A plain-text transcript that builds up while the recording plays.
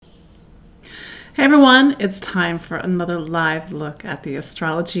Hey everyone, it's time for another live look at the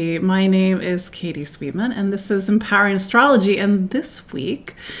astrology. My name is Katie Sweetman and this is Empowering Astrology. And this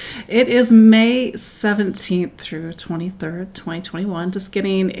week it is May 17th through 23rd, 2021. Just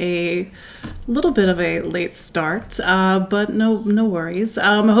getting a little bit of a late start, but no worries.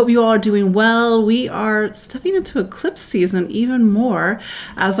 I hope you all are doing well. We are stepping into eclipse season even more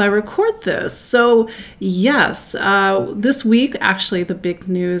as I record this. So yes, this week actually the big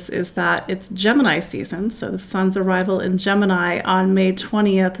news is that it's Gemini season. So the sun's arrival in Gemini on May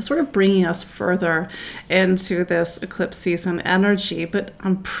 20th is sort of bringing us further into this eclipse season energy. But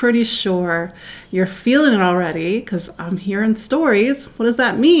I'm pretty sure you're feeling it already because I'm hearing stories. What does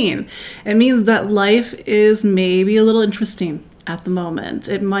that mean? It means that life is maybe a little interesting at the moment.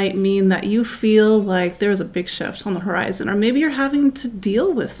 It might mean that you feel like there's a big shift on the horizon, or maybe you're having to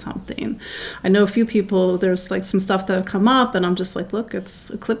deal with something. I know a few people, there's like some stuff that have come up and I'm just like, look, it's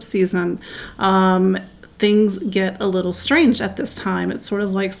eclipse season. Things get a little strange at this time. It's sort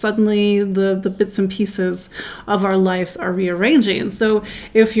of like suddenly the bits and pieces of our lives are rearranging. So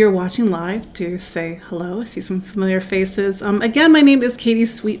if you're watching live, do say hello. I see some familiar faces. Again, my name is Katie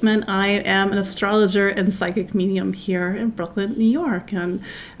Sweetman. I am an astrologer and psychic medium here in Brooklyn, New York. And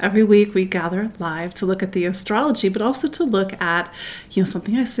every week we gather live to look at the astrology, but also to look at,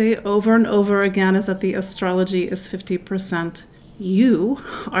 something I say over and over again is that the astrology is 50%. You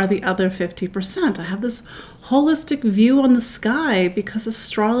are the other 50%. I have this holistic view on the sky because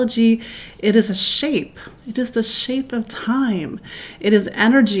astrology, it is a shape. It is the shape of time. It is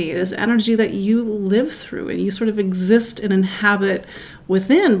energy. It is energy that you live through and you sort of exist and inhabit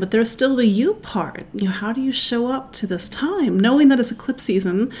within, but there's still the you part. How do you show up to this time? Knowing that it's eclipse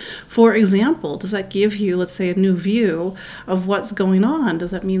season, for example, does that give you, let's say, a new view of what's going on? Does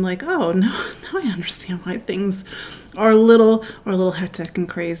that mean like, oh, now I understand why things are a little hectic and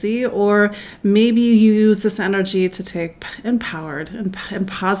crazy? Or maybe you use this energy to take empowered and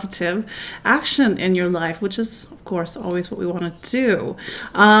positive action in your life, which is, of course, always what we want to do.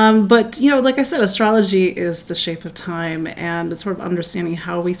 But, like I said, astrology is the shape of time, and it's sort of understanding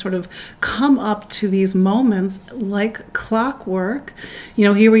how we sort of come up to these moments like clockwork.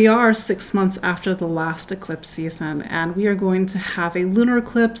 Here we are 6 months after the last eclipse season, and we are going to have a lunar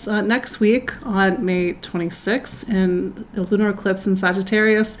eclipse next week on May 26th, and a lunar eclipse in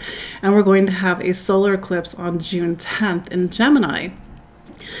Sagittarius, and we're going to have a solar eclipse on June 10th in Gemini.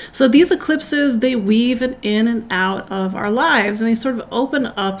 So these eclipses, they weave in and out of our lives, and they sort of open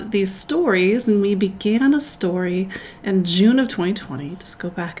up these stories. And we began a story in June of 2020. Just go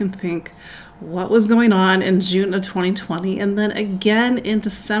back and think what was going on in June of 2020, and then again in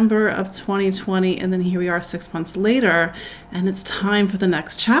December of 2020, and then here we are 6 months later, and it's time for the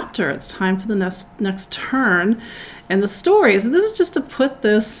next chapter. It's time for the next turn in the story. So this is just to put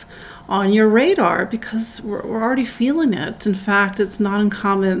this on your radar because we're already feeling it. In fact, it's not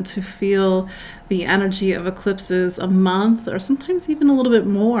uncommon to feel the energy of eclipses a month or sometimes even a little bit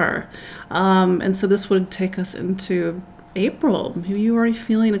more. And so this would take us into April. Maybe you're already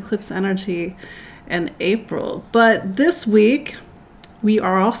feeling eclipse energy in April. But this week, we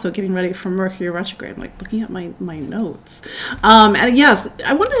are also getting ready for Mercury retrograde. I'm like looking at my notes. And yes,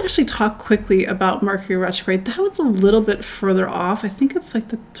 I want to actually talk quickly about Mercury retrograde. That was a little bit further off. I think it's like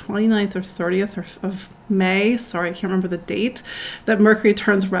the 29th or 30th of May. Sorry, I can't remember the date that Mercury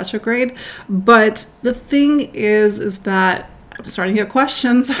turns retrograde. But the thing is that I'm starting to get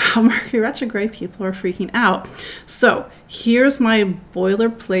questions about Mercury retrograde. People are freaking out. So here's my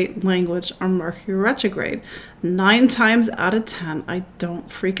boilerplate language on Mercury retrograde. 9 times out of 10, I don't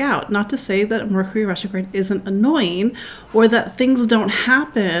freak out. Not to say that Mercury retrograde isn't annoying or that things don't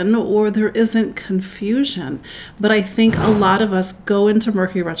happen or there isn't confusion. But I think a lot of us go into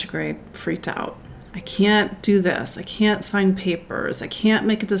Mercury retrograde freaked out. I can't do this. I can't sign papers. I can't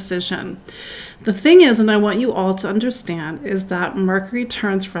make a decision. The thing is, and I want you all to understand, is that Mercury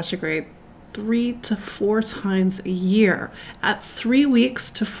turns retrograde 3 to 4 times a year at 3 weeks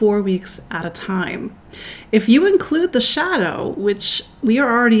to 4 weeks at a time. If you include the shadow, which we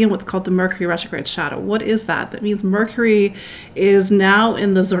are already in what's called the Mercury retrograde shadow. What is that? That means Mercury is now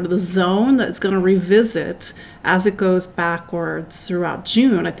in the sort of the zone that it's going to revisit as it goes backwards throughout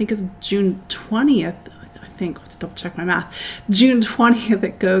June. I think it's June 20th. I think, to double check my math, June 20th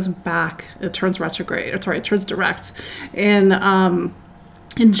it goes back, it turns retrograde, or sorry, it turns direct in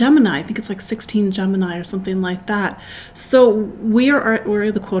Gemini. I think it's like 16 Gemini or something like that. So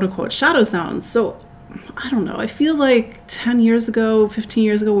we're the quote unquote shadow zone. So I don't know. I feel like 10 years ago, 15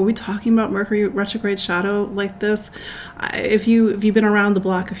 years ago, were we talking about Mercury retrograde shadow like this? If you've been around the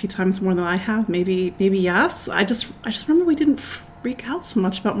block a few times more than I have, maybe yes. I just remember we didn't freak out so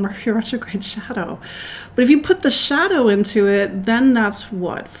much about Mercury retrograde shadow. But if you put the shadow into it, then that's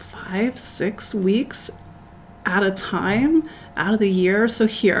what, 5-6 weeks at a time out of the year. So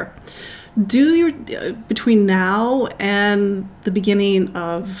here, do your between now and the beginning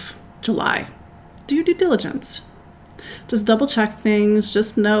of July, do your due diligence. Just double check things.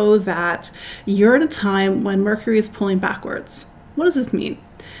 Just know that you're in a time when Mercury is pulling backwards. What does this mean?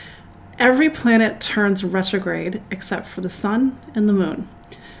 Every planet turns retrograde except for the Sun and the Moon.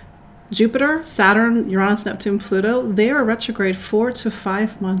 Jupiter, Saturn, Uranus, Neptune, Pluto, they are retrograde 4 to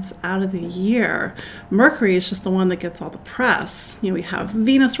 5 months out of the year. Mercury is just the one that gets all the press. We have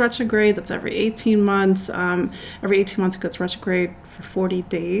Venus retrograde, that's every 18 months. Every 18 months it goes retrograde for 40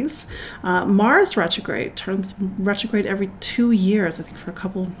 days. Mars retrograde turns retrograde every 2 years, I think for a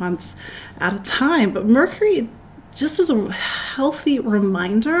couple of months at a time. But Mercury, just as a healthy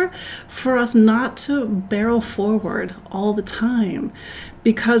reminder for us not to barrel forward all the time.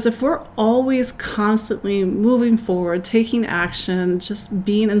 Because if we're always constantly moving forward, taking action, just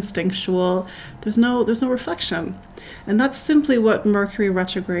being instinctual, there's no reflection. And that's simply what Mercury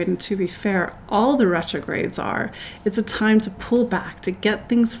retrograde, and to be fair, all the retrogrades are. It's a time to pull back, to get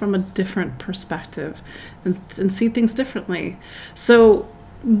things from a different perspective and see things differently. So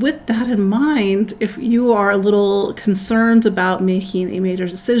with that in mind, if you are a little concerned about making a major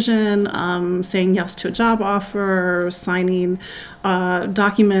decision, saying yes to a job offer, signing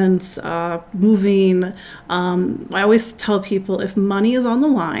documents, moving, I always tell people, if money is on the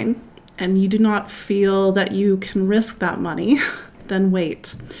line and you do not feel that you can risk that money, then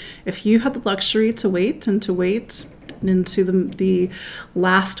wait. If you have the luxury to wait into the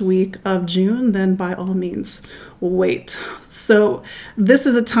last week of June, then by all means, wait. So this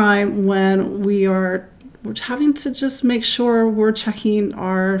is a time when we're having to just make sure we're checking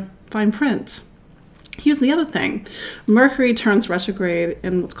our fine print. Here's the other thing. Mercury turns retrograde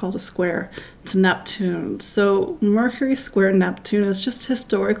in what's called a square to Neptune. So Mercury square Neptune is just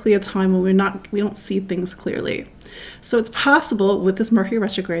historically a time when we don't see things clearly. So it's possible with this Mercury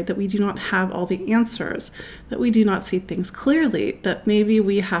retrograde that we do not have all the answers, that we do not see things clearly, that maybe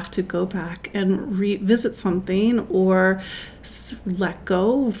we have to go back and revisit something or let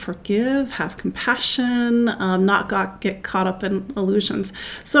go, forgive, have compassion, not get caught up in illusions.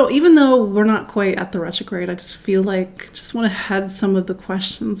 So even though we're not quite at the retrograde, I just feel like just want to head some of the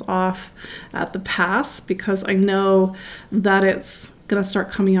questions off at the pass, because I know that it's going to start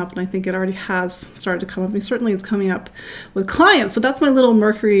coming up, and I think it already has started to come up. I mean, certainly it's coming up with clients. So that's my little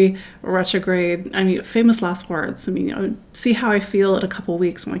Mercury retrograde. I mean, famous last words. I mean, see how I feel in a couple of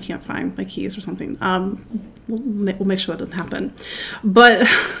weeks when I can't find my keys or something. We'll make sure that doesn't happen. But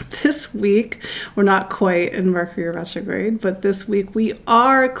this week, we're not quite in Mercury retrograde, but this week we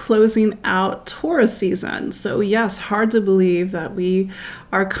are closing out Taurus season. So yes, hard to believe that we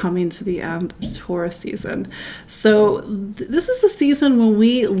are coming to the end of Taurus season. So this is the season when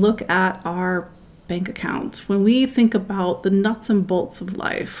we look at our bank account, when we think about the nuts and bolts of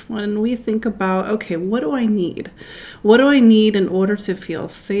life, when we think about, okay, what do I need? What do I need in order to feel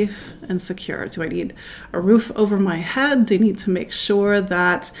safe and secure? Do I need a roof over my head? Do I need to make sure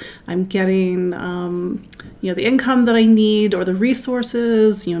that I'm getting, the income that I need, or the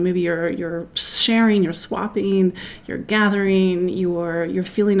resources? Maybe you're sharing, you're swapping, you're gathering, you're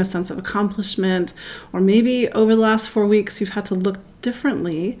feeling a sense of accomplishment, or maybe over the last 4 weeks you've had to look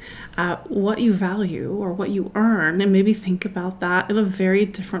differently at what you value or what you earn, and maybe think about that in a very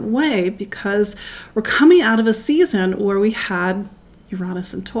different way, because we're coming out of a season where we had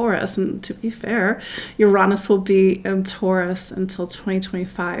Uranus and Taurus, and to be fair, Uranus will be in Taurus until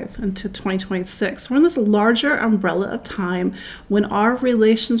 2025, until 2026. We're in this larger umbrella of time when our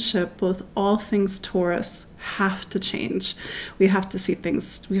relationship with all things Taurus have to change. We have to see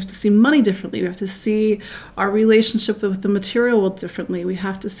things, we have to see money differently. We have to see our relationship with the material world differently. We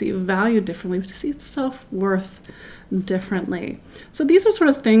have to see value differently. We have to see self-worth differently. So these are sort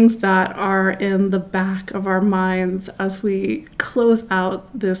of things that are in the back of our minds as we close out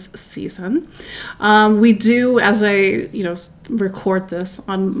this season. We do, as I, record this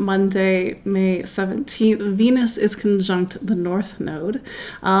on Monday, May 17th, Venus is conjunct the North Node.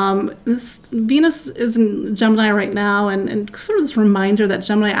 Venus is in Gemini right now, and sort of this reminder that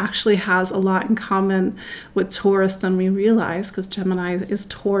Gemini actually has a lot in common with Taurus than we realize, because Gemini is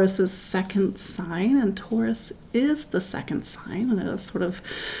Taurus's second sign, and Taurus is the second sign, and there's sort of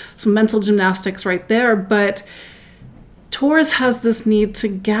some mental gymnastics right there. But Taurus has this need to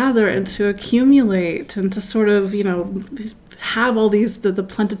gather and to accumulate and to sort of, have all these, the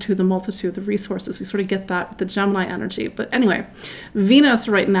plenitude, the multitude, the resources. We sort of get that with the Gemini energy. But anyway, Venus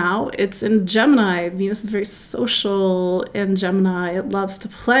right now, it's in Gemini. Venus is very social in Gemini. It loves to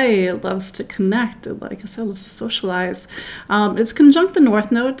play. It loves to connect. It, like I said, loves to socialize. It's conjunct the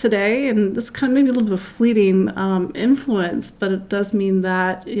North Node today, and this kind of maybe a little bit of fleeting influence, but it does mean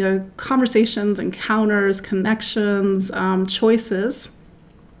that, you know, conversations, encounters, connections, choices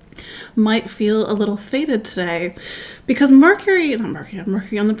might feel a little faded today because Mercury on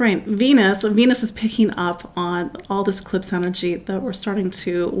the brain, Venus is picking up on all this eclipse energy that we're starting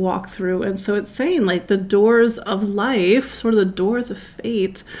to walk through. And so it's saying like the doors of life, sort of the doors of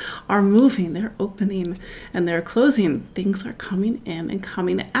fate, are moving, they're opening and they're closing. Things are coming in and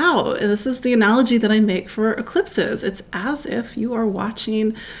coming out. And this is the analogy that I make for eclipses. It's as if you are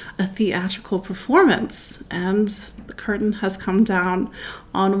watching a theatrical performance and the curtain has come down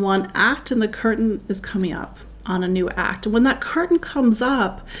on one act and the curtain is coming up on a new act. And when that curtain comes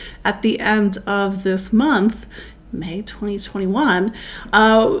up at the end of this month, May 2021,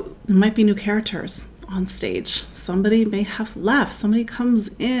 there might be new characters on stage. Somebody may have left. Somebody comes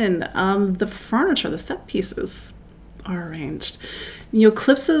in. The furniture, the set pieces are arranged. You know,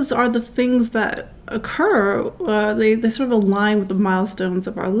 eclipses are the things that occur. They sort of align with the milestones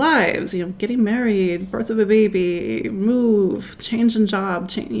of our lives. You know, getting married, birth of a baby, move, change in job,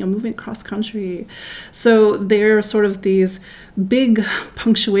 moving across country. So they're sort of these big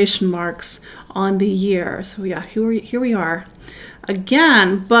punctuation marks on the year. So yeah, here we are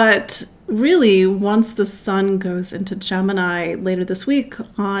again, but really, once the sun goes into Gemini later this week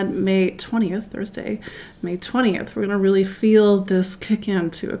on May 20th, Thursday, May 20th, we're going to really feel this kick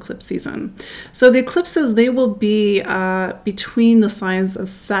into eclipse season. So the eclipses, they will be between the signs of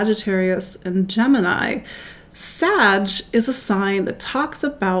Sagittarius and Gemini. Sag is a sign that talks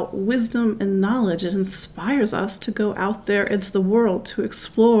about wisdom and knowledge. It inspires us to go out there into the world, to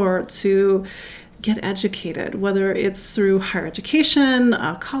explore, to get educated, whether it's through higher education,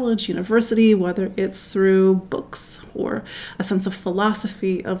 college, university, whether it's through books or a sense of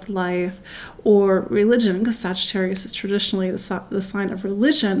philosophy of life or religion, because Sagittarius is traditionally the sign of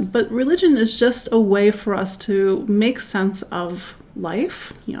religion. But religion is just a way for us to make sense of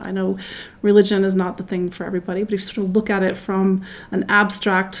life. You know, I know religion is not the thing for everybody, but if you sort of look at it from an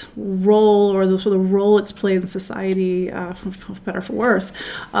abstract role or the sort of role it's played in society, for better or for worse,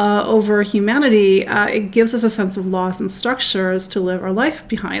 over humanity, it gives us a sense of laws and structures to live our life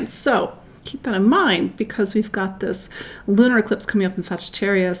behind. So keep that in mind, because we've got this lunar eclipse coming up in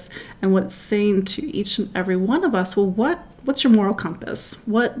Sagittarius, and what it's saying to each and every one of us, well, what's your moral compass?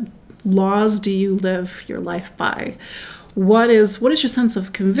 What laws do you live your life by? What is your sense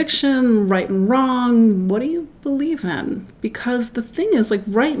of conviction, right and wrong? What do you believe in? Because the thing is, like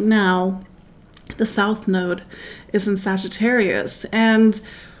right now, the South Node is in Sagittarius. And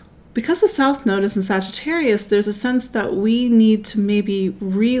because the South Node is in Sagittarius, there's a sense that we need to maybe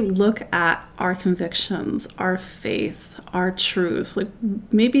re-look at our convictions, our faith, our truths. Like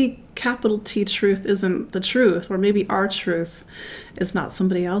maybe capital T truth isn't the truth, or maybe our truth is not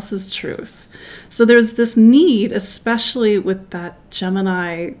somebody else's truth. So there's this need, especially with that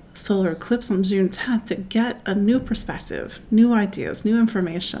Gemini solar eclipse on June 10th, to get a new perspective, new ideas, new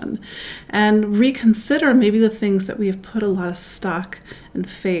information, and reconsider maybe the things that we have put a lot of stock and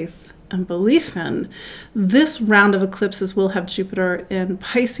faith and belief in. This round of eclipses will have Jupiter in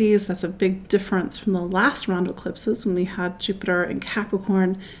Pisces. That's a big difference from the last round of eclipses when we had Jupiter in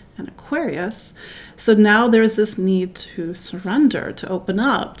Capricorn and Aquarius. So now there's this need to surrender, to open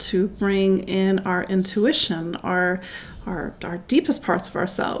up, to bring in our intuition, our deepest parts of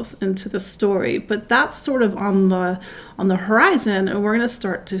ourselves into the story. But that's sort of on the horizon, and we're going to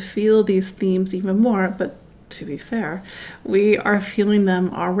start to feel these themes even more. But to be fair, we are feeling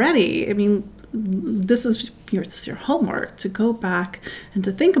them already. I mean, this is your homework, to go back and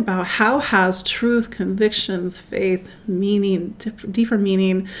to think about how has truth, convictions, faith, meaning, deeper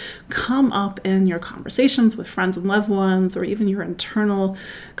meaning come up in your conversations with friends and loved ones, or even your internal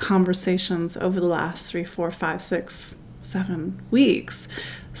conversations over the last 3, 4, 5, 6, 7 weeks.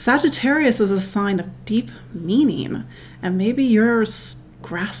 Sagittarius is a sign of deep meaning, and maybe you're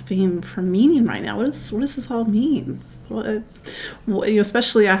grasping for meaning right now. What does this all mean?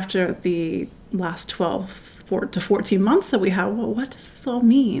 Especially after the last 12 to 14 months that we have, well, what does this all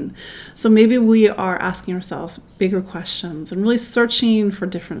mean? So maybe we are asking ourselves bigger questions and really searching for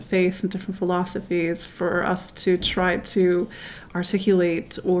different faiths and different philosophies for us to try to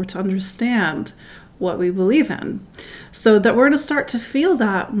articulate or to understand what we believe in. So that we're going to start to feel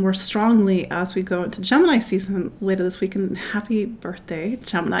that more strongly as we go into Gemini season later this week. And happy birthday,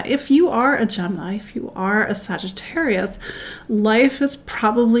 Gemini. If you are a Gemini, if you are a Sagittarius, life is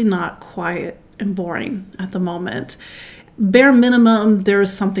probably not quiet and boring at the moment. Bare minimum, there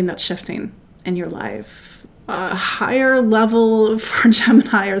is something that's shifting in your life. A higher level for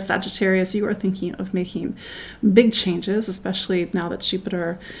Gemini or Sagittarius, you are thinking of making big changes, especially now that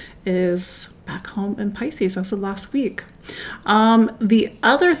Jupiter is back home in Pisces as of last week. The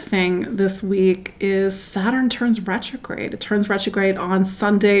other thing this week is Saturn turns retrograde. It turns retrograde on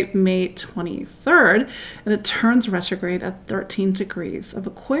Sunday, May 23rd, and it turns retrograde at 13 degrees of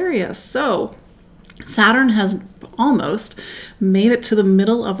Aquarius. So Saturn has almost made it to the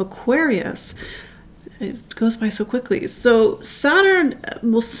middle of Aquarius. It goes by so quickly. So Saturn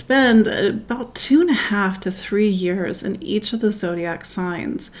will spend about 2.5 to 3 years in each of the zodiac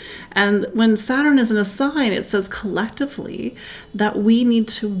signs. And when Saturn is in a sign, it says collectively that we need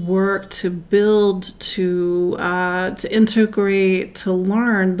to work to build, to integrate, to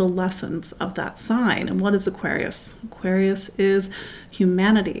learn the lessons of that sign. And what is Aquarius? Aquarius is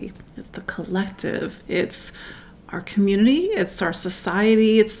humanity. It's the collective. It's our community, it's our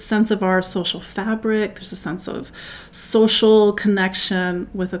society, it's a sense of our social fabric. There's a sense of social connection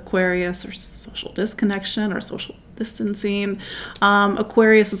with Aquarius, or social disconnection, or social distancing.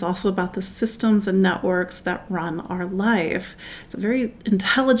 Aquarius is also about the systems and networks that run our life. It's a very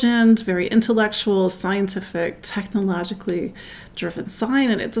intelligent, very intellectual, scientific, technologically driven sign,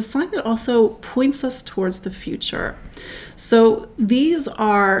 and it's a sign that also points us towards the future. So these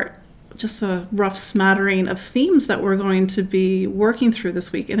are just a rough smattering of themes that we're going to be working through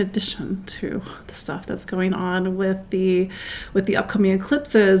this week, in addition to the stuff that's going on with the upcoming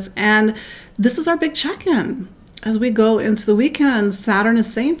eclipses. And this is our big check-in. As we go into the weekend, Saturn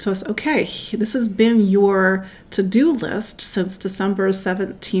is saying to us, okay, this has been your to-do list since December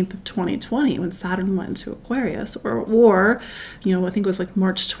 17th of 2020, when Saturn went into Aquarius, or I think it was like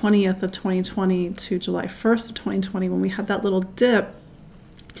March 20th of 2020 to July 1st of 2020, when we had that little dip.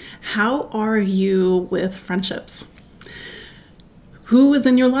 How are you with friendships? Who is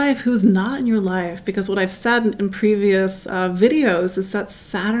in your life? Who's not in your life? Because what I've said in previous videos is that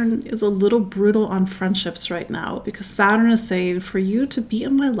Saturn is a little brutal on friendships right now, because Saturn is saying for you to be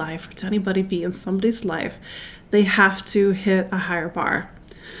in my life, or to anybody be in somebody's life, they have to hit a higher bar.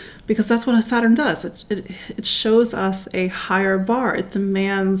 Because that's what Saturn does. It shows us a higher bar. It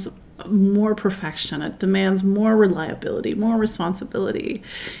demands more perfection. It demands more reliability, more responsibility.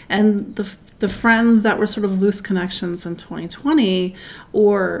 And the friends that were sort of loose connections in 2020,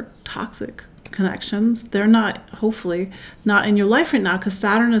 or toxic connections, they're not, hopefully, not in your life right now, because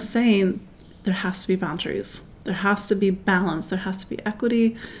Saturn is saying there has to be boundaries. There has to be balance. There has to be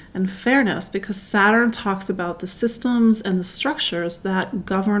equity and fairness, because Saturn talks about the systems and the structures that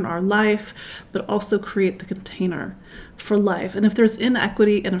govern our life, but also create the container for life. And if there's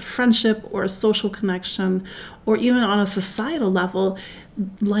inequity in a friendship or a social connection, or even on a societal level,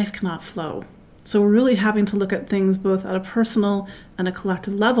 life cannot flow. So we're really having to look at things both at a personal and a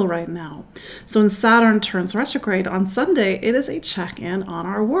collective level right now. So when Saturn turns retrograde on Sunday, it is a check-in on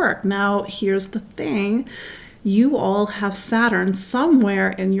our work. Now, here's the thing. You all have Saturn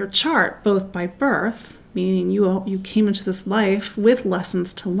somewhere in your chart, both by birth, meaning you came into this life with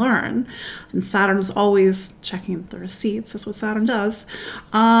lessons to learn, and Saturn is always checking the receipts. That's what Saturn does.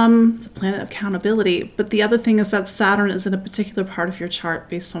 It's a planet of accountability. But the other thing is that Saturn is in a particular part of your chart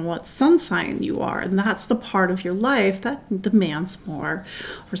based on what sun sign you are, and that's the part of your life that demands more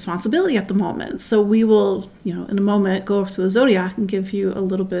responsibility at the moment. So we will, in a moment, go over to the zodiac and give you a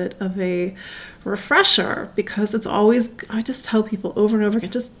little bit of a refresher, because it's always, I just tell people over and over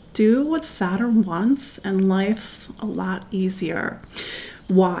again, just do what Saturn wants and life's a lot easier.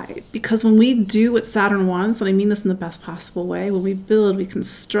 Why? Because when we do what Saturn wants, and I mean this in the best possible way, when we build, we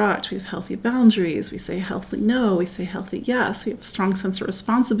construct, we have healthy boundaries, we say healthy no, we say healthy yes, we have a strong sense of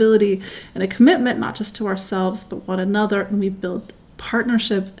responsibility and a commitment, not just to ourselves, but one another, and we build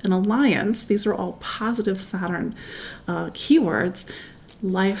partnership and alliance. These are all positive Saturn keywords.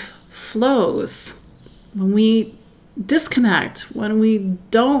 Life flows. When we disconnect, when we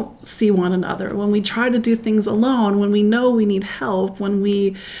don't see one another, when we try to do things alone, when we know we need help, when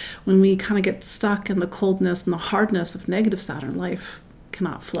we kind of get stuck in the coldness and the hardness of negative Saturn, life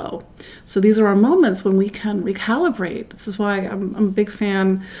cannot flow. So these are our moments when we can recalibrate. This is why I'm a big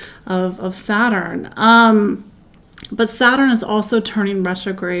fan of Saturn. But Saturn is also turning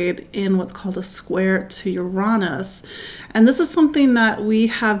retrograde in what's called a square to Uranus. And this is something that we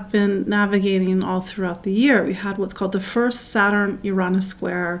have been navigating all throughout the year. We had what's called the first Saturn-Uranus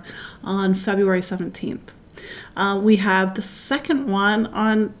square on February 17th. We have the second one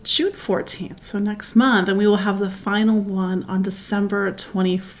on June 14th, so next month, and we will have the final one on December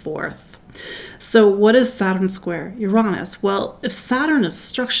 24th. So what is Saturn square Uranus? Well, if Saturn is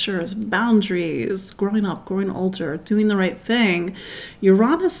structures, boundaries, growing up, growing older, doing the right thing,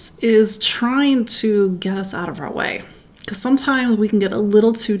 Uranus is trying to get us out of our way. Because sometimes we can get a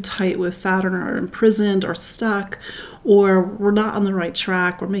little too tight with Saturn, or imprisoned or stuck, or we're not on the right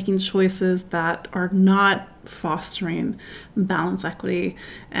track. We're making choices that are not fostering balance, equity,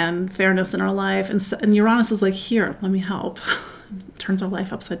 and fairness in our life. And Uranus is like, here, let me help. Turns our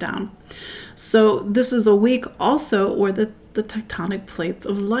life upside down. So this is a week also where the tectonic plates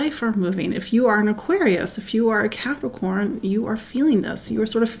of life are moving. If you are an Aquarius, if you are a Capricorn, you are feeling this. You are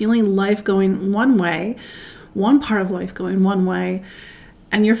sort of feeling life going one way, one part of life going one way,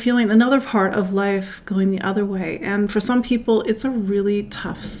 and you're feeling another part of life going the other way. And for some people, it's a really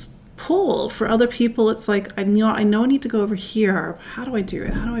tough pull. For other people, it's like, I know I need to go over here. How do I do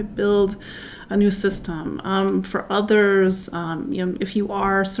it? How do I build a new system? For others, if you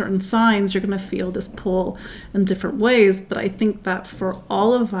are certain signs, you're going to feel this pull in different ways. But I think that for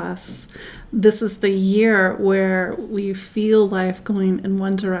all of us, this is the year where we feel life going in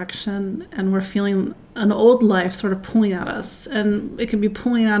one direction, and we're feeling an old life sort of pulling at us. And it can be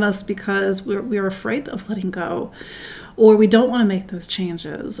pulling at us because we're afraid of letting go, or we don't want to make those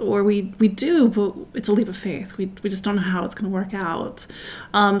changes, or we do, but it's a leap of faith. We just don't know how it's going to work out.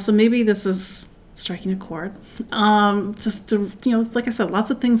 So maybe this is striking a chord. Just to, like I said, lots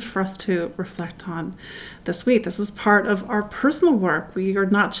of things for us to reflect on this week. This is part of our personal work. We are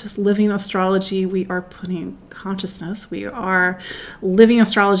not just living astrology. We are putting consciousness. We are living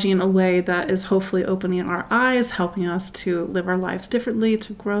astrology in a way that is hopefully opening our eyes, helping us to live our lives differently,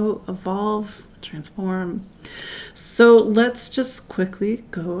 to grow, evolve, transform. So let's just quickly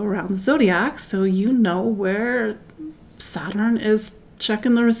go around the zodiac so you know where Saturn is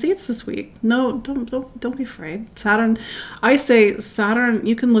checking the receipts this week. No, don't be afraid. Saturn, I say Saturn,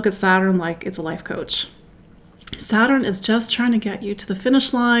 you can look at Saturn like it's a life coach. Saturn is just trying to get you to the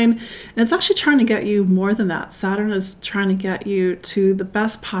finish line, and it's actually trying to get you more than that. Saturn is trying to get you to the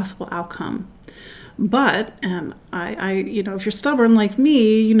best possible outcome. But, and I if you're stubborn like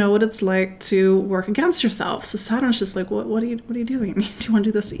me, you know what it's like to work against yourself. So Saturn's just like, what are you doing? Do you want to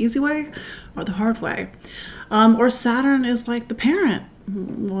do this the easy way or the hard way? Or Saturn is like the parent.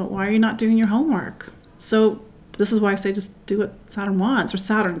 Why are you not doing your homework? So this is why I say just do what Saturn wants, or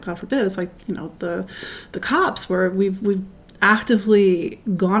Saturn, God forbid, it's like, the cops, where we've actively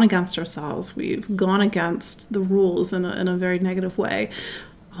gone against ourselves. We've gone against the rules in a very negative way.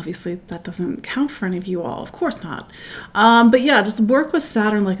 Obviously, that doesn't count for any of you all. Of course not. But yeah, just work with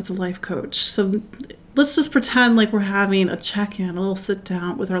Saturn like it's a life coach. So let's just pretend like we're having a check-in, a little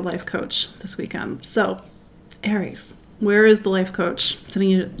sit-down with our life coach this weekend. So, Aries, where is the life coach sitting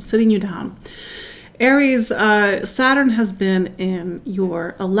you down? Aries, Saturn has been in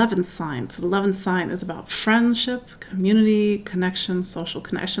your 11th sign. So the 11th sign is about friendship, community, connection, social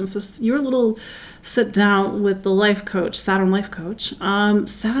connection. So your little sit down with the life coach, Saturn life coach.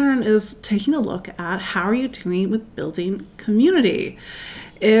 Saturn is taking a look at how are you doing with building community.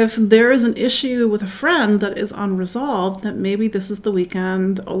 If there is an issue with a friend that is unresolved, that maybe this is the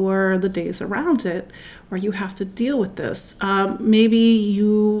weekend or the days around it where you have to deal with this. Maybe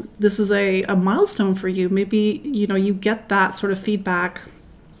this is a milestone for you. Maybe, you get that sort of feedback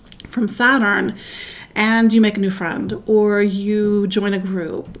from Saturn and you make a new friend, or you join a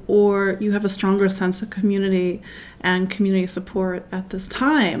group, or you have a stronger sense of community and community support at this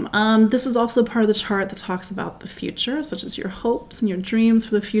time. This is also part of the chart that talks about the future, such as your hopes and your dreams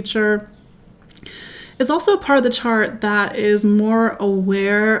for the future. It's also a part of the chart that is more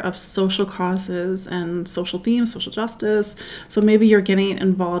aware of social causes and social themes, social justice. So maybe you're getting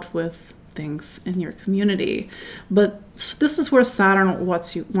involved with things in your community. But this is where Saturn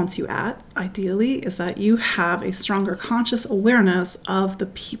wants you at, ideally, is that you have a stronger conscious awareness of the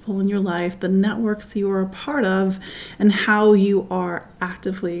people in your life, the networks you are a part of, and how you are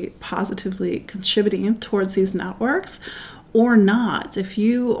actively, positively contributing towards these networks or not. If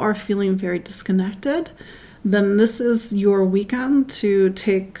you are feeling very disconnected, then this is your weekend to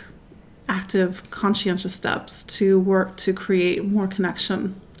take active, conscientious steps to work to create more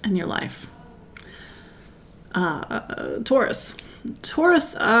connection in your life. Taurus,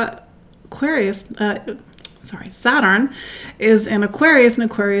 Aquarius, Saturn is in Aquarius, and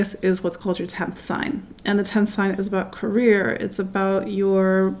Aquarius is what's called your 10th sign. And the 10th sign is about career. It's about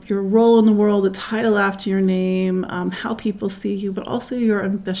your role in the world, the title after your name, how people see you, but also your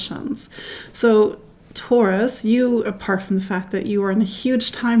ambitions. So Taurus, you, apart from the fact that you are in a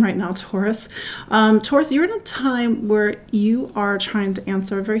huge time right now, Taurus, you're in a time where you are trying to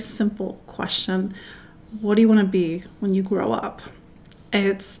answer a very simple question. What do you want to be when you grow up?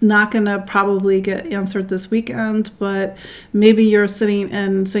 It's not going to probably get answered this weekend, but maybe you're sitting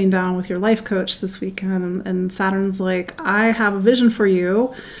down with your life coach this weekend, and Saturn's like, I have a vision for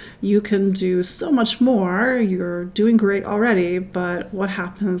you. You can do so much more. You're doing great already, but what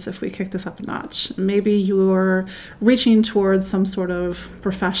happens if we kick this up a notch? Maybe you're reaching towards some sort of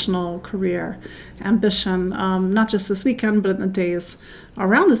professional career ambition, not just this weekend, but in the days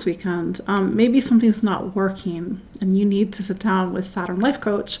around this weekend. Maybe something's not working and you need to sit down with Saturn Life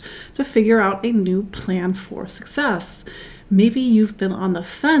Coach to figure out a new plan for success. Maybe you've been on the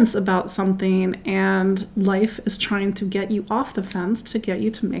fence about something and life is trying to get you off the fence to get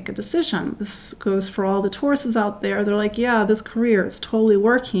you to make a decision. This goes for all the Tauruses out there. They're like, yeah, this career is totally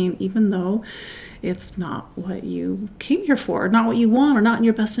working, even though it's not what you came here for, not what you want, or not in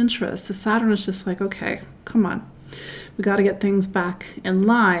your best interest. So Saturn is just like, okay, come on. We got to get things back in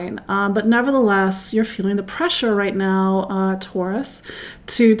line. But nevertheless, you're feeling the pressure right now, Taurus,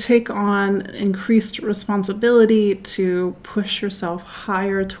 to take on increased responsibility, to push yourself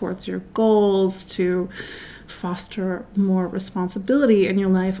higher towards your goals, to foster more responsibility in your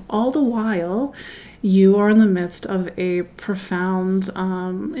life. All the while, you are in the midst of a profound,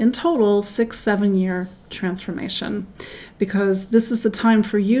 in total, 6-7 year transformation, because this is the time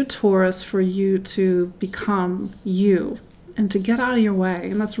for you, Taurus, for you to become you and to get out of your way.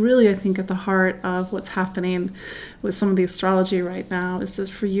 And that's really, I think, at the heart of what's happening with some of the astrology right now, is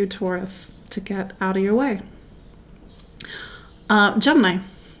just for you, Taurus, to get out of your way. Gemini.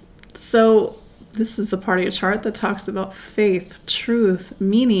 So this is the part of your chart that talks about faith, truth,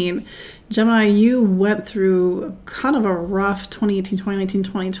 meaning. Gemini, you went through kind of a rough 2018, 2019,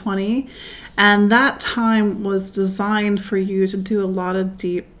 2020, and that time was designed for you to do a lot of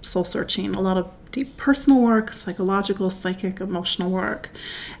deep soul searching, a lot of deep personal work, psychological, psychic, emotional work.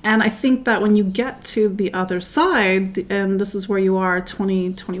 And I think that when you get to the other side, and this is where you are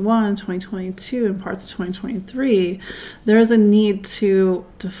 2021, 2022, and parts of 2023, there is a need to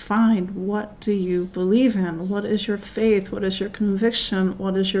define, what do you believe in? What is your faith? What is your conviction?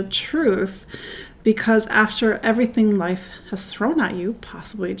 What is your truth? Because after everything life has thrown at you,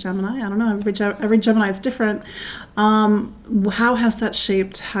 possibly Gemini, I don't know, every Gemini is different, how has that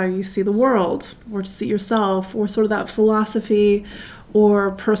shaped how you see the world, or see yourself, or sort of that philosophy or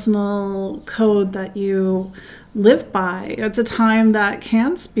personal code that you live by? It's a time that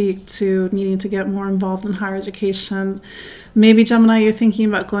can speak to needing to get more involved in higher education. Maybe, Gemini, you're thinking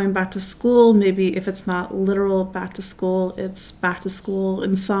about going back to school. Maybe if it's not literal back to school, it's back to school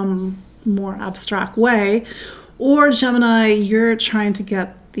in some more abstract way. Or Gemini, you're trying to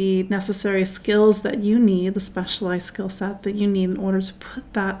get the necessary skills that you need, the specialized skill set that you need in order to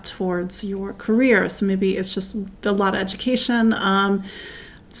put that towards your career. So maybe it's just a lot of education.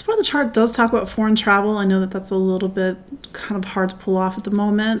 This part of the chart does talk about foreign travel. I know that that's a little bit kind of hard to pull off at the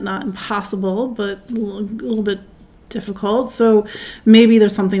moment. Not impossible, but a little bit difficult. So maybe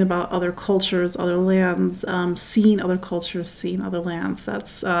there's something about other cultures, other lands, seeing other cultures, seeing other lands.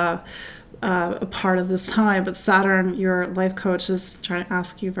 That's a part of this time. But Saturn, your life coach, is trying to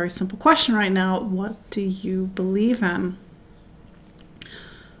ask you a very simple question right now. What do you believe in?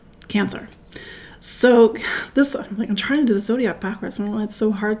 Cancer. So this, I'm trying to do the zodiac backwards. I don't know why it's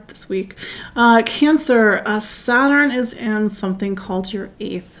so hard this week. Cancer, Saturn is in something called your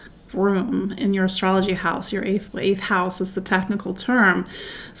 8th room in your astrology house. Your eighth house is the technical term.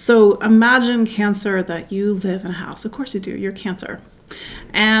 So imagine, Cancer, that you live in a house. Of course you do. You're Cancer.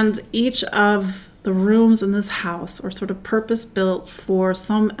 And each of the rooms in this house are sort of purpose built for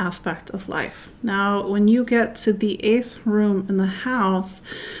some aspect of life. Now, when you get to the 8th room in the house,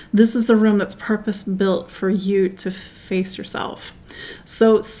 this is the room that's purpose built for you to face yourself.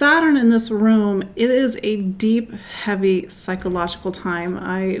 So Saturn in this room, it is a deep, heavy psychological time.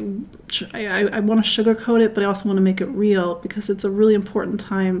 I want to sugarcoat it, but I also want to make it real, because it's a really important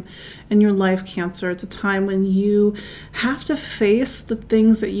time in your life, Cancer. It's a time when you have to face the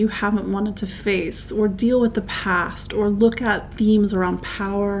things that you haven't wanted to face, or deal with the past, or look at themes around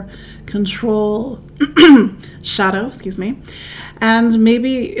power, control, shadow, And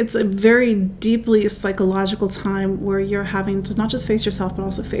maybe it's a very deeply psychological time where you're having to not just just face yourself, but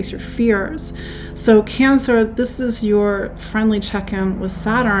also face your fears. So Cancer, this is your friendly check-in with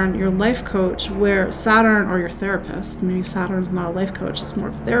Saturn, your life coach, where Saturn, or your therapist, maybe Saturn's not a life coach, it's more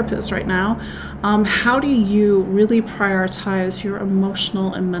of a therapist right now. How do you really prioritize your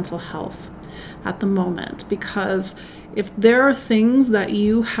emotional and mental health at the moment? Because if there are things that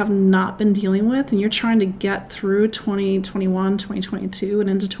you have not been dealing with and you're trying to get through 2021, 2022, and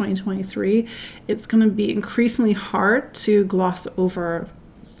into 2023, it's going to be increasingly hard to gloss over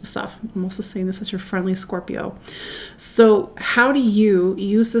the stuff. I'm also saying this as your friendly Scorpio. So how do you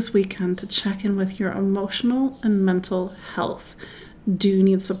use this weekend to check in with your emotional and mental health? Do you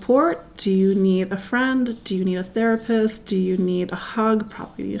need support? Do you need a friend? Do you need a therapist? Do you need a hug?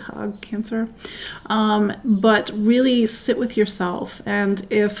 Probably need a hug, Cancer. But really sit with yourself. And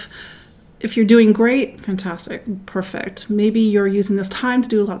if you're doing great, fantastic, perfect. Maybe you're using this time to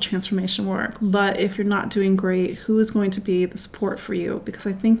do a lot of transformation work. But if you're not doing great, who is going to be the support for you? Because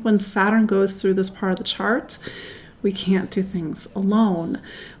I think when Saturn goes through this part of the chart, we can't do things alone.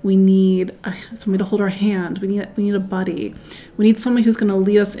 We need somebody to hold our hand. We need a buddy. We need somebody who's going to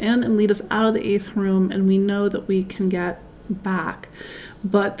lead us in and lead us out of the 8th room, and we know that we can get back.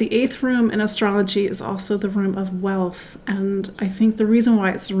 But the 8th room in astrology is also the room of wealth, and I think the reason why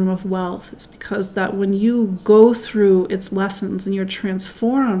it's the room of wealth is because that when you go through its lessons and you're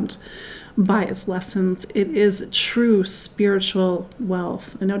transformed by its lessons, it is true spiritual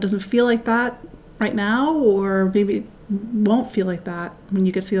wealth. I know it doesn't feel like that right now, or maybe it won't feel like that when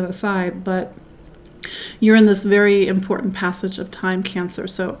you get to the other side, but you're in this very important passage of time, Cancer.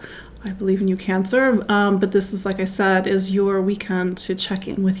 So I believe in you, Cancer, but this is, like I said, is your weekend to check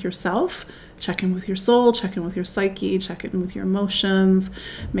in with yourself, check in with your soul, check in with your psyche, check in with your emotions,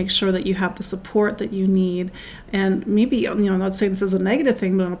 make sure that you have the support that you need. And maybe, I'm not saying this is a negative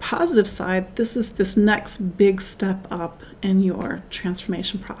thing, but on a positive side, this is this next big step up in your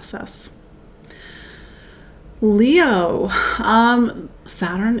transformation process. Leo,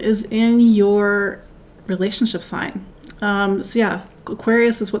 Saturn is in your relationship sign.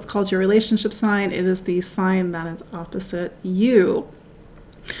 Aquarius is what's called your relationship sign. It is the sign that is opposite you.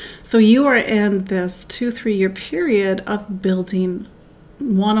 So you are in this 2-3 year period of building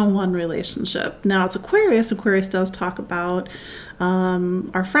one-on-one relationship. Now it's Aquarius. Aquarius does talk about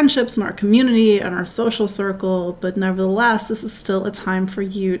our friendships and our community and our social circle, but nevertheless, this is still a time for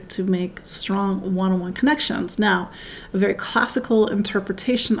you to make strong one-on-one connections. Now, a very classical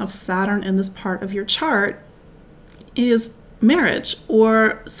interpretation of Saturn in this part of your chart is marriage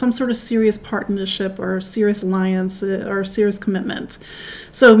or some sort of serious partnership or serious alliance or serious commitment.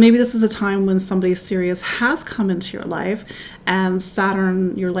 So maybe this is a time when somebody serious has come into your life and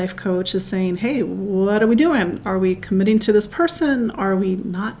Saturn, your life coach, is saying, hey, what are we doing? Are we committing to this person? Are we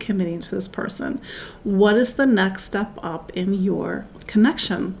not committing to this person? What is the next step up in your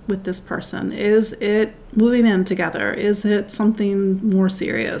connection with this person? Is it moving in together? Is it something more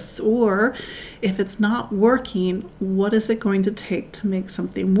serious? Or if it's not working, what is it going to take to make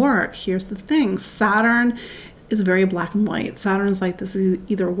something work? Here's the thing. Saturn is very black and white. Saturn's like, this is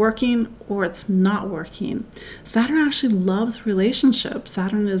either working or it's not working. Saturn actually loves relationships.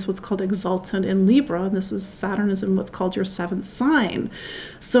 Saturn is what's called exalted in Libra. Saturn is in what's called your 7th sign.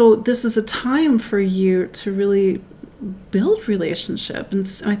 So this is a time for you to really build relationship. And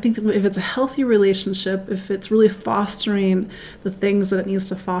I think that if it's a healthy relationship, if it's really fostering the things that it needs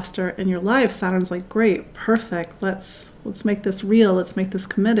to foster in your life, Saturn's like, great, perfect. Let's make this real. Let's make this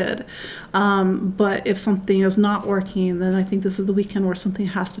committed. But if something is not working, then I think this is the weekend where something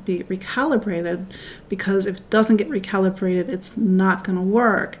has to be recalibrated, because if it doesn't get recalibrated, it's not going to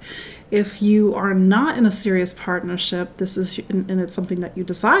work. If you are not in a serious partnership, and it's something that you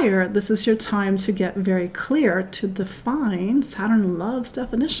desire, this is your time to get very clear, to define, Saturn loves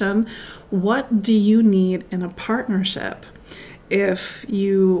definition, what do you need in a partnership? If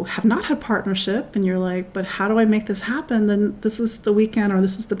you have not had partnership and you're like, but how do I make this happen? Then this is the weekend, or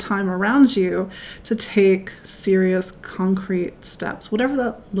this is the time around you to take serious, concrete steps, whatever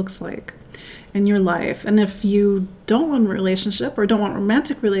that looks like in your life. And if you don't want a relationship or don't want a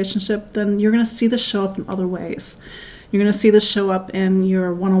romantic relationship, then you're going to see this show up in other ways. You're going to see this show up in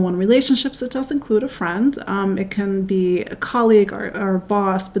your one-on-one relationships. It does include a friend. It can be a colleague or a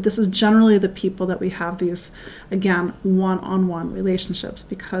boss, but this is generally the people that we have these, again, one-on-one relationships,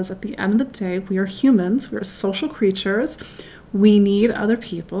 because at the end of the day, we are humans. We're social creatures. We need other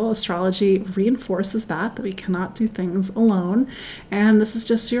people. Astrology reinforces that we cannot do things alone. And this is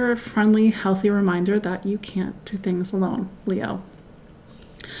just your friendly, healthy reminder that you can't do things alone, Leo.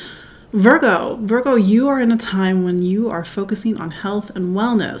 Virgo, you are in a time when you are focusing on health and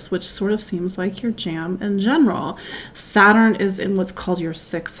wellness, which sort of seems like your jam in general. Saturn is in what's called your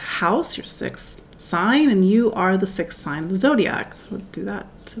sixth house, your sixth sign, and you are the sixth sign of the zodiac. So we'll do that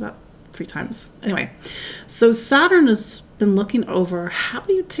to that 3 times. Anyway, so Saturn has been looking over how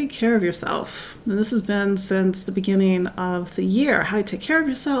do you take care of yourself? And this has been since the beginning of the year. How do you take care of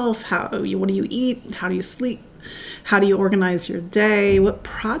yourself? What do you eat? How do you sleep? How do you organize your day? What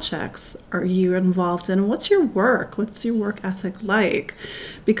projects are you involved in? What's your work? What's your work ethic like?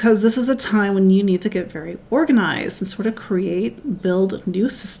 Because this is a time when you need to get very organized and sort of build new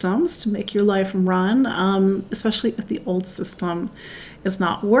systems to make your life run, especially if the old system is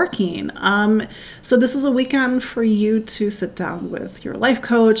not working. So this is a weekend for you to sit down with your life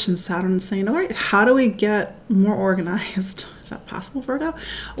coach and Saturn saying, all right, how do we get more organized? Is that possible, Virgo?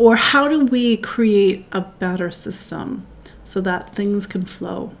 Or how do we create a better system so that things can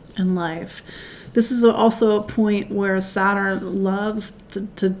flow in life? This is also a point where Saturn loves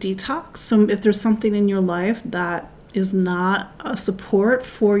to detox. So if there's something in your life that is not a support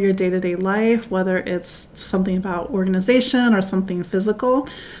for your day-to-day life, whether it's something about organization or something physical,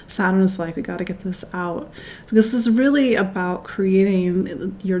 Saturn is like, we got to get this out. Because this is really about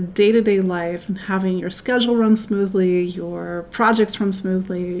creating your day-to-day life and having your schedule run smoothly, your projects run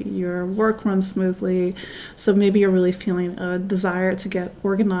smoothly, your work run smoothly. So maybe you're really feeling a desire to get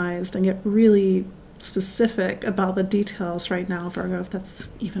organized and get really specific about the details right now, Virgo, if that's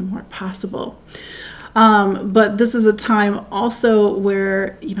even more possible. But this is a time also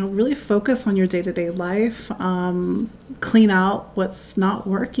where, really focus on your day-to-day life, clean out what's not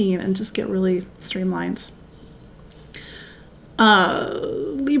working and just get really streamlined.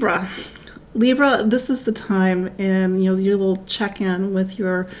 Libra, this is the time in your little check-in with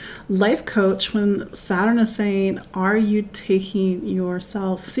your life coach when Saturn is saying, are you taking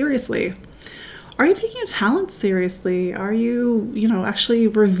yourself seriously? Are you taking your talent seriously? Are you, actually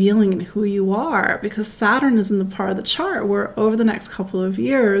revealing who you are? Because Saturn is in the part of the chart where over the next couple of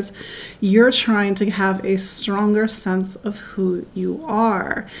years, you're trying to have a stronger sense of who you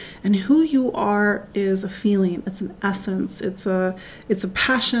are. And who you are is a feeling, it's an essence, it's a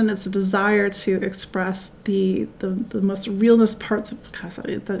passion, it's a desire to express the most realness parts of,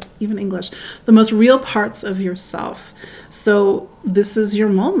 the most real parts of yourself. So this is your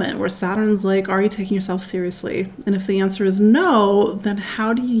moment where Saturn's like, are you taking yourself seriously? And if the answer is no, then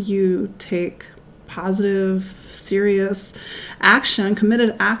how do you take positive, serious action,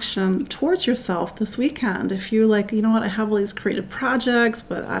 committed action towards yourself this weekend? If you're like, I have all these creative projects,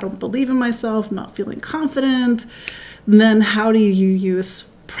 but I don't believe in myself, I'm not feeling confident, then how do you use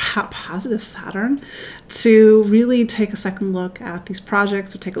positive Saturn to really take a second look at these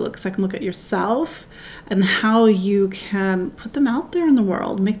projects, or take a second look at yourself and how you can put them out there in the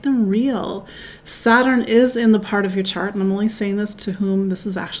world, make them real. Saturn is in the part of your chart, and I'm only saying this to whom this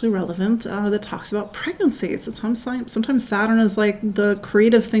is actually relevant, that talks about pregnancy. Sometimes Saturn is like the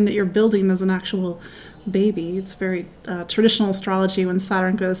creative thing that you're building as an actual baby. It's very traditional astrology when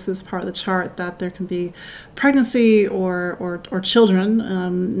Saturn goes to this part of the chart that there can be pregnancy or children,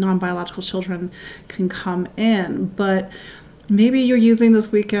 non-biological children can come in. But maybe you're using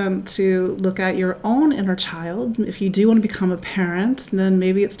this weekend to look at your own inner child. If you do want to become a parent, then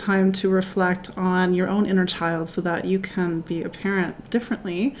maybe it's time to reflect on your own inner child so that you can be a parent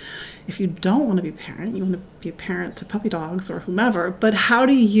differently. If you don't want to be a parent, you want to be a parent to puppy dogs or whomever, but how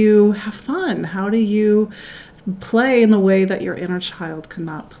do you have fun? How do you play in the way that your inner child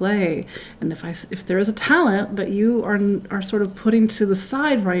cannot play? And if there is a talent that you are sort of putting to the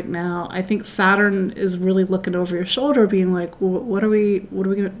side right now, I think Saturn is really looking over your shoulder, being like, well, what are we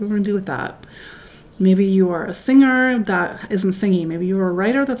going to do with that? Maybe you are a singer that isn't singing. Maybe you're a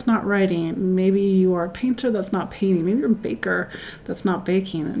writer that's not writing. Maybe you are a painter that's not painting. Maybe you're a baker that's not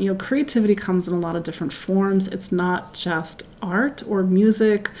baking. And, creativity comes in a lot of different forms. It's not just art or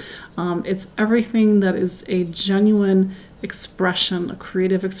music. It's everything that is a genuine expression, a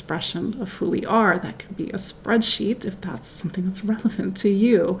creative expression of who we are. That can be a spreadsheet if that's something that's relevant to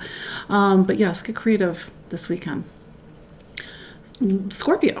you. But yes, get creative this weekend.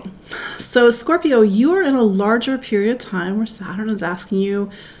 Scorpio. So Scorpio, you are in a larger period of time where Saturn is asking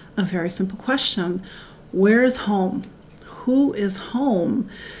you a very simple question. Where is home? Who is home?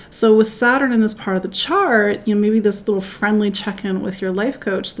 So with Saturn in this part of the chart, maybe this little friendly check-in with your life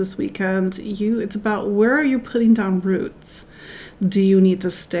coach this weekend, it's about where are you putting down roots? Do you need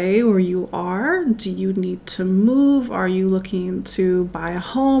to stay where you are? Do you need to move? Are you looking to buy a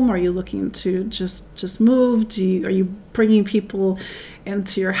home? Are you looking to just move? Are you bringing people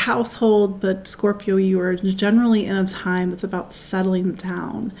into your household? But Scorpio, you are generally in a time that's about settling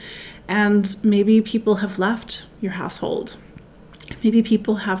down. And maybe people have left your household. Maybe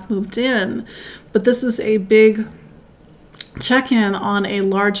people have moved in. But this is a big check in on a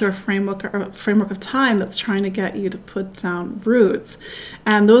larger framework of time that's trying to get you to put down roots.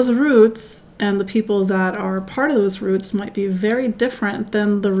 And those roots and the people that are part of those roots might be very different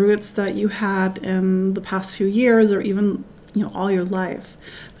than the roots that you had in the past few years or even all your life,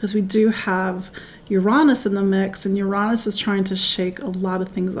 because we do have Uranus in the mix, and Uranus is trying to shake a lot of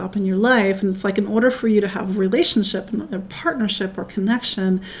things up in your life. And it's like, in order for you to have a relationship and a partnership or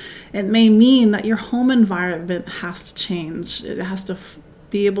connection, it may mean that your home environment has to change. It has to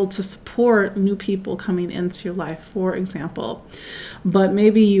be able to support new people coming into your life, for example. But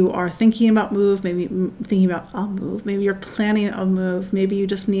maybe you are thinking about move, maybe thinking about a move, maybe you're planning a move, maybe you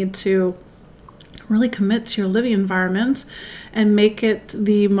just need to really commit to your living environment and make it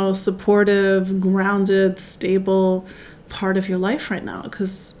the most supportive, grounded, stable part of your life right now.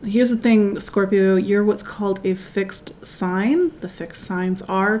 Because here's the thing, Scorpio, you're what's called a fixed sign. The fixed signs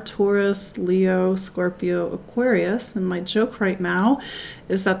are Taurus, Leo, Scorpio, Aquarius. And my joke right now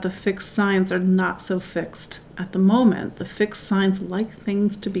is that the fixed signs are not so fixed at the moment. The fixed signs like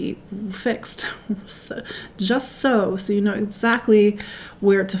things to be fixed, so you know exactly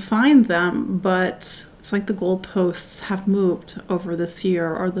where to find them. But it's like the goalposts have moved over this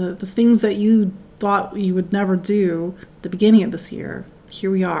year, or the things that you thought you would never do at the beginning of this year. Here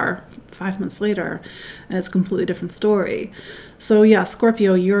we are 5 months later, and it's a completely different story. So yeah,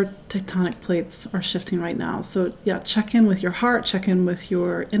 Scorpio, your tectonic plates are shifting right now. So yeah, check in with your heart, check in with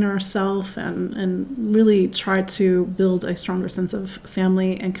your inner self, and really try to build a stronger sense of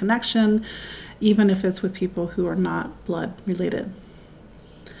family and connection, even if it's with people who are not blood related.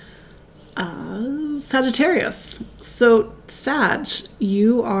 Sagittarius. So Sag,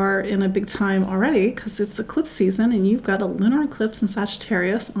 you are in a big time already because it's eclipse season, and you've got a lunar eclipse in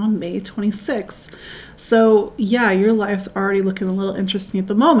Sagittarius on May 26th. So yeah, your life's already looking a little interesting at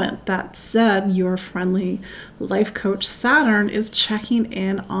the moment. That said, your friendly life coach Saturn is checking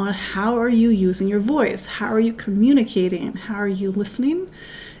in on how are you using your voice? How are you communicating? How are you listening?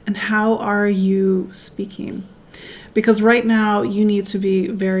 And how are you speaking? Because right now you need to be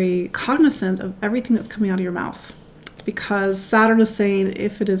very cognizant of everything that's coming out of your mouth. Because Saturn is saying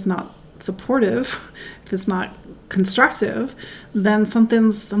if it is not supportive, if it's not constructive, then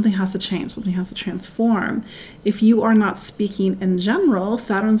something has to change, something has to transform. If you are not speaking in general,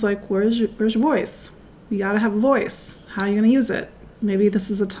 Saturn's like, where's your voice? You gotta have a voice. How are you gonna use it? Maybe this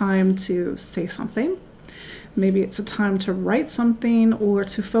is a time to say something. Maybe it's a time to write something, or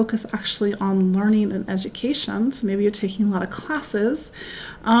to focus actually on learning and education. So maybe you're taking a lot of classes.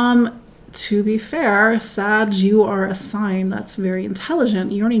 To be fair, Sag, you are a sign that's very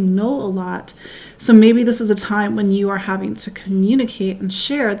intelligent. You already know a lot. So maybe this is a time when you are having to communicate and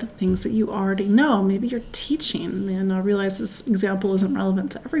share the things that you already know. Maybe you're teaching, and I realize this example isn't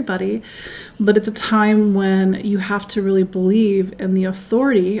relevant to everybody, but it's a time when you have to really believe in the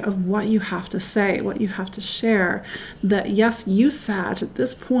authority of what you have to say, what you have to share. That yes, you, Sag, at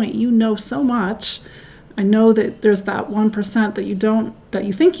this point, you know so much. I know that there's that 1% that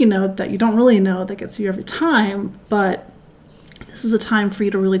you think you know, that you don't really know, that gets you every time, but this is a time for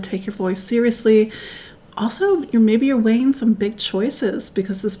you to really take your voice seriously. Also, maybe you're weighing some big choices,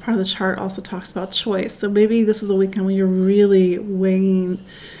 because this part of the chart also talks about choice. So maybe this is a weekend when you're really weighing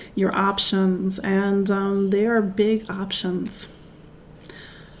your options, and they are big options.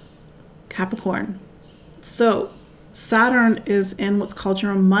 Capricorn. So Saturn is in what's called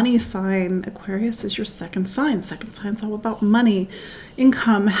your money sign. Aquarius is your second sign. Second sign's all about money,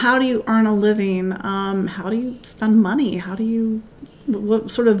 income. How do you earn a living? How do you spend money?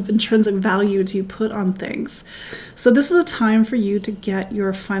 What sort of intrinsic value do you put on things? So this is a time for you to get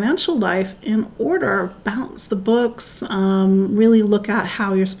your financial life in order, balance the books, really look at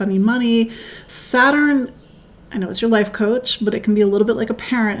how you're spending money. Saturn, I know it's your life coach, but it can be a little bit like a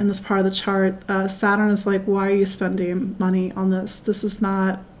parent in this part of the chart. Saturn is like, why are you spending money on this? This is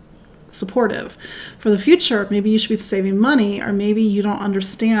not supportive. For the future, maybe you should be saving money, or maybe you don't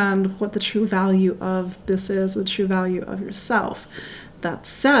understand what the true value of this is, the true value of yourself. That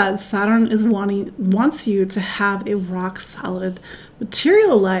said, Saturn wants you to have a rock solid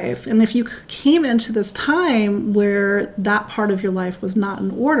material life. And if you came into this time where that part of your life was not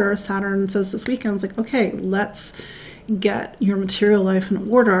in order, Saturn says this weekend, it's like, okay, let's get your material life in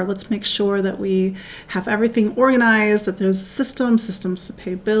order. Let's make sure that we have everything organized, that there's systems to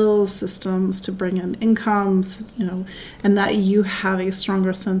pay bills, systems to bring in incomes, and that you have a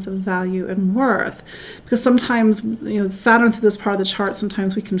stronger sense of value and worth. Because sometimes, Saturn through this part of the chart,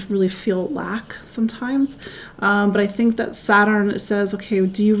 sometimes we can really feel lack sometimes. But I think that Saturn says, okay,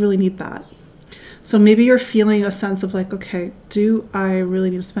 do you really need that? So maybe you're feeling a sense of like, okay, do I really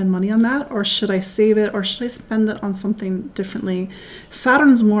need to spend money on that? Or should I save it? Or should I spend it on something differently?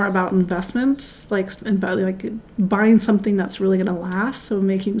 Saturn's more about investments, like buying something that's really going to last. So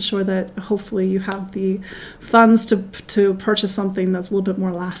making sure that hopefully you have the funds to purchase something that's a little bit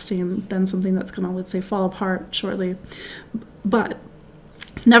more lasting than something that's going to, let's say, fall apart shortly. But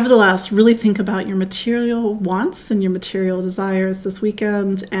nevertheless, really think about your material wants and your material desires this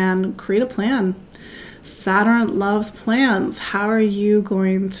weekend and create a plan. Saturn loves plans. How are you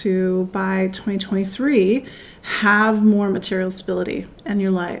going to, by 2023, have more material stability in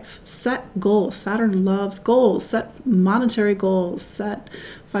your life? Set goals. Saturn loves goals. Set monetary goals. Set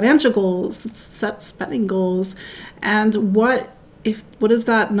financial goals. Set spending goals. And what is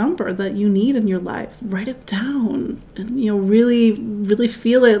that number that you need in your life? Write it down and really, really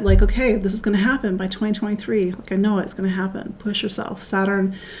feel it like, okay, this is going to happen by 2023. Like, I know it's going to happen. Push yourself.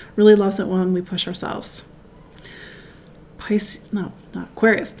 Saturn really loves it when we push ourselves.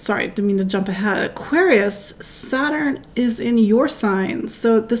 Aquarius. Sorry, didn't mean to jump ahead. Aquarius, Saturn is in your sign.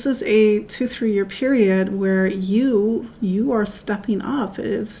 So this is a 2-3 year period where you are stepping up.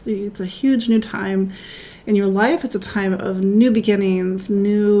 It's a huge new time in your life. It's a time of new beginnings,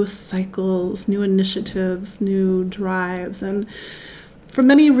 new cycles, new initiatives, new drives. And for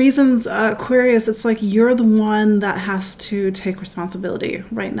many reasons, Aquarius, it's like you're the one that has to take responsibility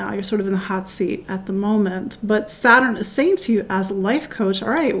right now. You're sort of in the hot seat at the moment. But Saturn is saying to you as a life coach, all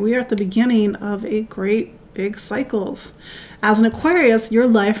right, we are at the beginning of a great big cycles. As an Aquarius, your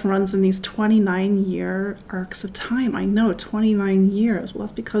life runs in these 29-year arcs of time. I know, 29 years. Well,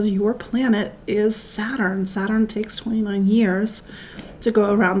 that's because your planet is Saturn. Saturn takes 29 years to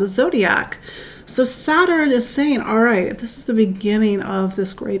go around the zodiac. So Saturn is saying, all right, if this is the beginning of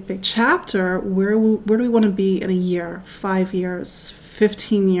this great big chapter, where do we want to be in a year, 5 years,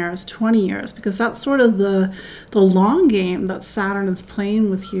 15 years, 20 years? Because that's sort of the long game that Saturn is playing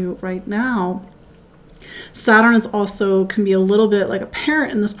with you right now. Saturn is also can be a little bit like a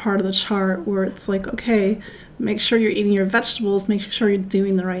parent in this part of the chart where it's like, okay, make sure you're eating your vegetables, make sure you're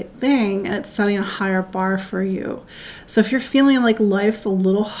doing the right thing, and it's setting a higher bar for you. So if you're feeling like life's a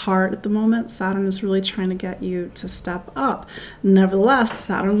little hard at the moment, Saturn is really trying to get you to step up. Nevertheless,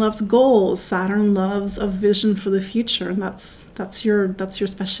 Saturn loves goals. Saturn loves a vision for the future, and that's your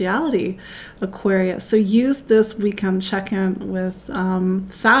speciality, Aquarius. So use this weekend check-in with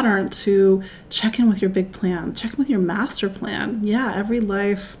Saturn to check in with your big plan, check in with your master plan. Yeah, every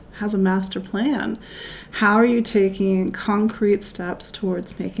life has a master plan. How are you taking concrete steps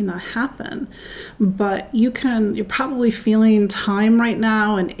towards making that happen? But you're probably feeling time right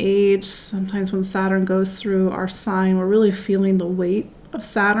now and age. Sometimes when Saturn goes through our sign, we're really feeling the weight of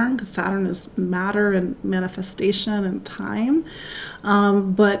Saturn, because Saturn is matter and manifestation and time.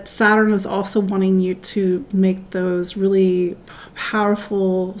 But Saturn is also wanting you to make those really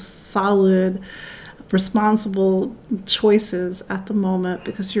powerful, solid, responsible choices at the moment,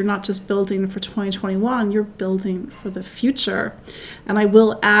 because you're not just building for 2021, you're building for the future. And I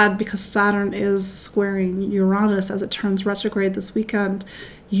will add, because Saturn is squaring Uranus as it turns retrograde this weekend,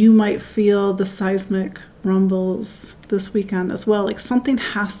 you might feel the seismic rumbles this weekend as well. Like something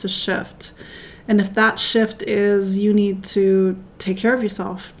has to shift. And if that shift is you need to take care of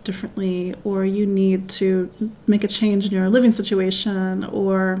yourself differently, or you need to make a change in your living situation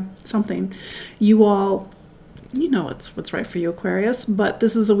or something, you know what's right for you, Aquarius. But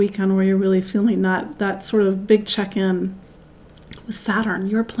this is a weekend where you're really feeling that sort of big check-in with Saturn,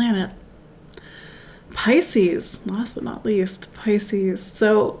 your planet. Pisces, last but not least, Pisces.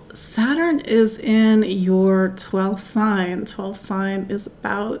 So Saturn is in your 12th sign. 12th sign is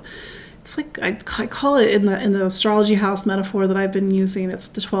about, it's like I call it in the astrology house metaphor that I've been using, it's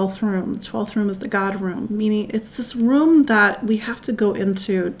the 12th room. The 12th room is the God room, meaning it's this room that we have to go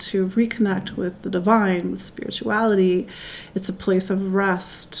into to reconnect with the divine, with spirituality. It's a place of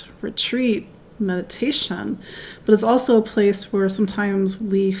rest, retreat, meditation, but it's also a place where sometimes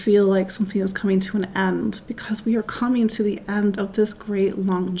we feel like something is coming to an end, because we are coming to the end of this great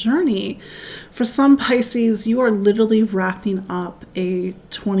long journey. For some Pisces, you are literally wrapping up a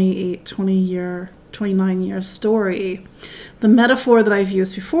 20 year 29-year story. The metaphor that I've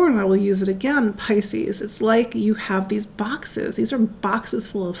used before, and I will use it again, Pisces, it's like you have these boxes. These are boxes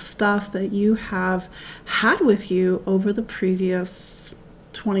full of stuff that you have had with you over the previous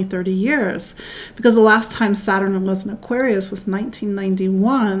 20, 30 years. Because the last time Saturn was in Aquarius was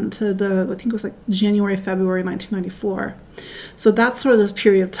 1991 to I think it was like January, February 1994. So that's sort of this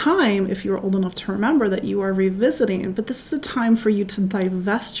period of time, if you're old enough to remember, that you are revisiting. But this is a time for you to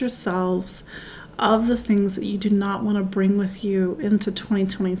divest yourselves of the things that you do not want to bring with you into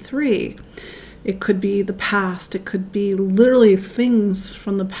 2023. It could be the past. It could be literally things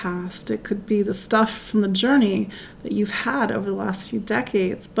from the past. It could be the stuff from the journey that you've had over the last few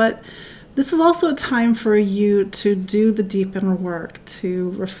decades. But this is also a time for you to do the deep inner work,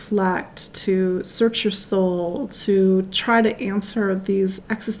 to reflect, to search your soul, to try to answer these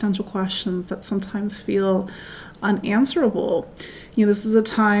existential questions that sometimes feel unanswerable. This is a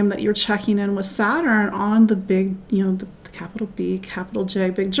time that you're checking in with Saturn on the big, the capital B, capital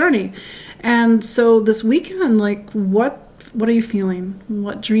J, big journey. And so this weekend, like, what are you feeling?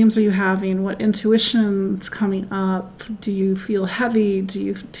 What dreams are you having? What intuition's coming up? Do you feel heavy?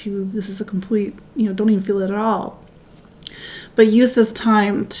 This is a complete, don't even feel it at all. But use this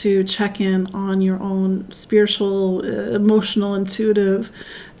time to check in on your own spiritual, emotional, intuitive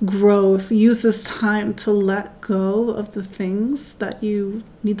growth. Use this time to let go of the things that you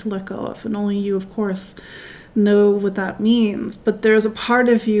need to let go of. And only you, of course, know what that means. But there's a part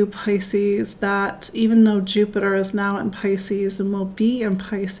of you, Pisces, that even though Jupiter is now in Pisces and will be in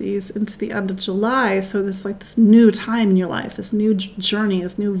Pisces into the end of July, so there's like this new time in your life, this new journey,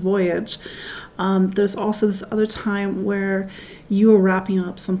 this new voyage. There's also this other time where you are wrapping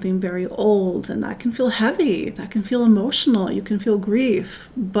up something very old, and that can feel heavy, that can feel emotional, you can feel grief,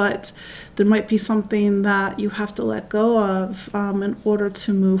 but there might be something that you have to let go of in order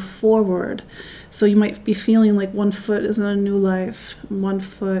to move forward. So you might be feeling like one foot is in a new life, one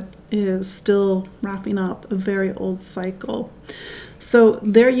foot is still wrapping up a very old cycle. So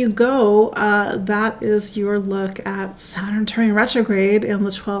there you go. That is your look at Saturn turning retrograde in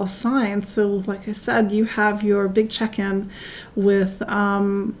the 12 signs. So like I said, you have your big check-in with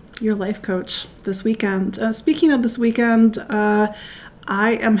your life coach this weekend. Speaking of this weekend, I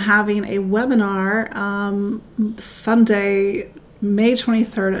am having a webinar Sunday, May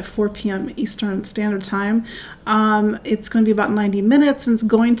 23rd at 4 p.m. Eastern Standard Time. It's going to be about 90 minutes, and it's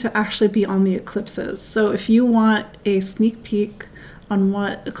going to actually be on the eclipses. So if you want a sneak peek on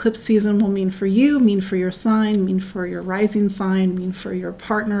what eclipse season will mean for you, mean for your sign, mean for your rising sign, mean for your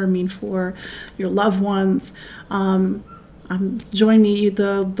partner, mean for your loved ones, join me.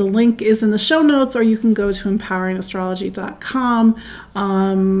 The link is in the show notes, or you can go to empoweringastrology.com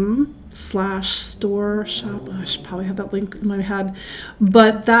 /store shop. I should probably have that link in my head,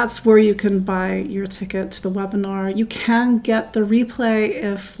 but that's where you can buy your ticket to the webinar. You can get the replay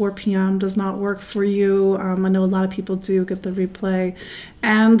if 4 p.m. does not work for you. I know a lot of people do get the replay,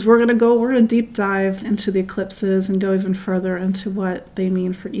 and we're gonna deep dive into the eclipses and go even further into what they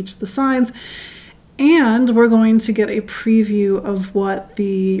mean for each of the signs. And we're going to get a preview of what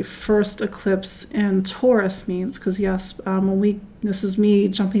the first eclipse in Taurus means. Because yes, this is me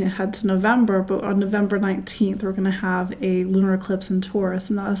jumping ahead to November, but on November 19th, we're going to have a lunar eclipse in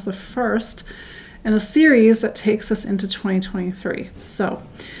Taurus. And that is the first in a series that takes us into 2023. So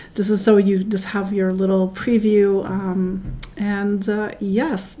this is so you just have your little preview.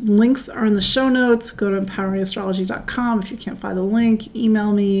 Yes, links are in the show notes. Go to empoweringastrology.com. If you can't find the link,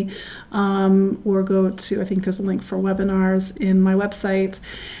 email me, or go to, I think there's a link for webinars in my website.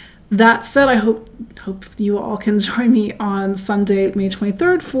 That said, I hope you all can join me on Sunday, May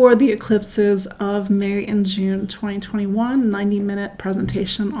 23rd for the eclipses of May and June 2021, 90-minute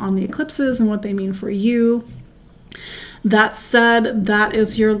presentation on the eclipses and what they mean for you. That said, that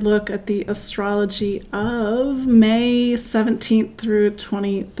is your look at the astrology of May 17th through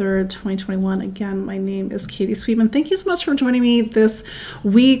 23rd, 2021. Again, my name is Katie Sweetman. Thank you so much for joining me this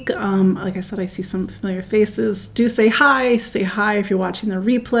week. Like I said, I see some familiar faces. Do say hi. Say hi if you're watching the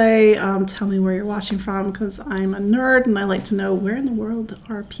replay. Tell me where you're watching from, because I'm a nerd and I like to know where in the world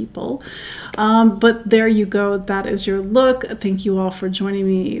are people. But there you go. That is your look. Thank you all for joining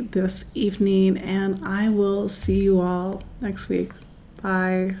me this evening, and I will see you all next week.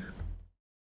 Bye.